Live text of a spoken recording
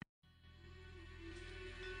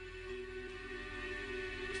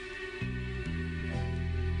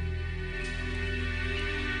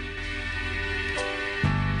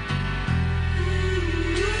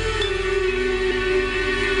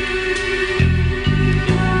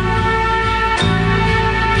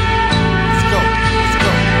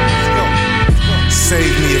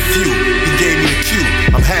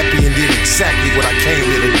exactly what I came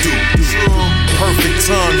here to do. Perfect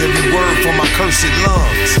tongue, every word for my cursed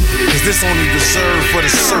lungs, cause this only reserved for the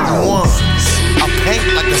certain ones. I paint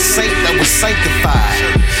like a saint that was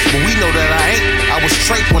sanctified, but we know that I ain't, I was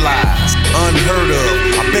tranquilized. Unheard of,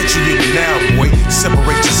 I bet you hear me now, boy.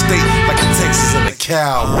 Separate your state like the Texas and the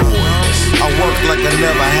Cowboys. I work like I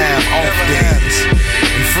never have off days,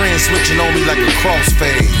 and friends switching on me like a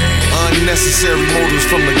crossfade. Unnecessary motives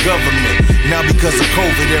from the government. Now because of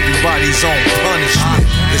COVID, everybody's on punishment.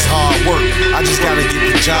 It's hard work, I just gotta get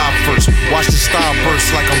the job first. Watch the star burst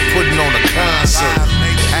like I'm putting on a concert.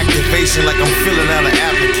 Activation like I'm filling out an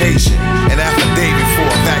application. An affidavit for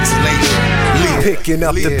a vaccination. Picking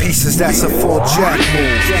up the pieces, that's a full jack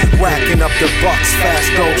move. Whacking up the bucks, fast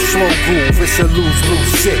go, slow groove. It's a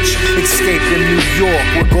lose-lose sitch. Escaping New York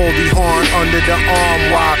with Goldie Hawn under the arm.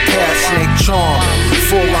 Wild cat, snake charm,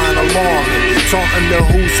 full line alarming. Taunting the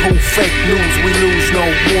who's who, fake news, we lose no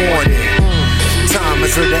warning. Time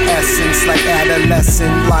is of the essence, like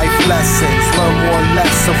adolescent life lessons. Learn more or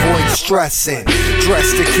less, avoid stressing.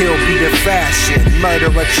 Dress to kill be the fashion.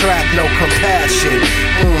 Murder attract, no compassion.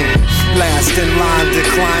 Last in line,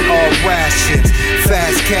 decline all rations.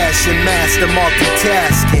 Fast cash and master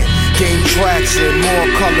multitasking. Gain traction, more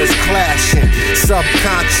colors clashing.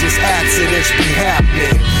 Subconscious accidents be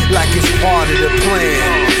happening like it's part of the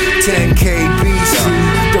plan. 10K BC,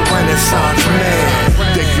 the Renaissance man.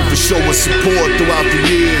 Thank you for showing support throughout the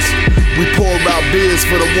years. We pour out beers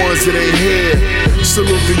for the ones that ain't here.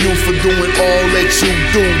 Salute to you for doing all that you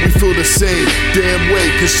do. We feel the same damn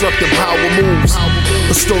way, constructive power moves.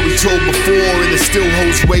 A story told before and it still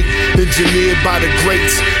holds weight. Engineered by the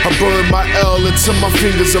greats. I burn my L until my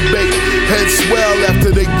fingers are baked. Heads swell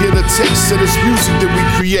after they get a taste of this music that we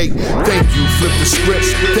create. Thank you, Flip the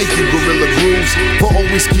Scripz. Thank you, Gorilla Grooves, for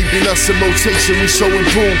always keeping us in rotation. We so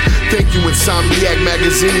improve. Thank you, Insomniac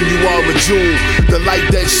Magazine. You are a jewel. The light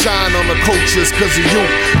that shine on the cultures cause of you.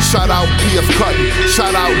 Shout out PF Cuttin,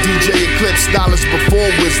 shout out DJ Eclipse. Knowledge before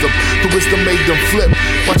wisdom, the wisdom made them flip.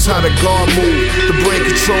 Watch how the guard move, the brain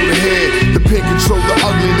control the head, the pen control the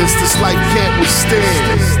ugliness this life can't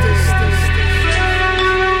withstand.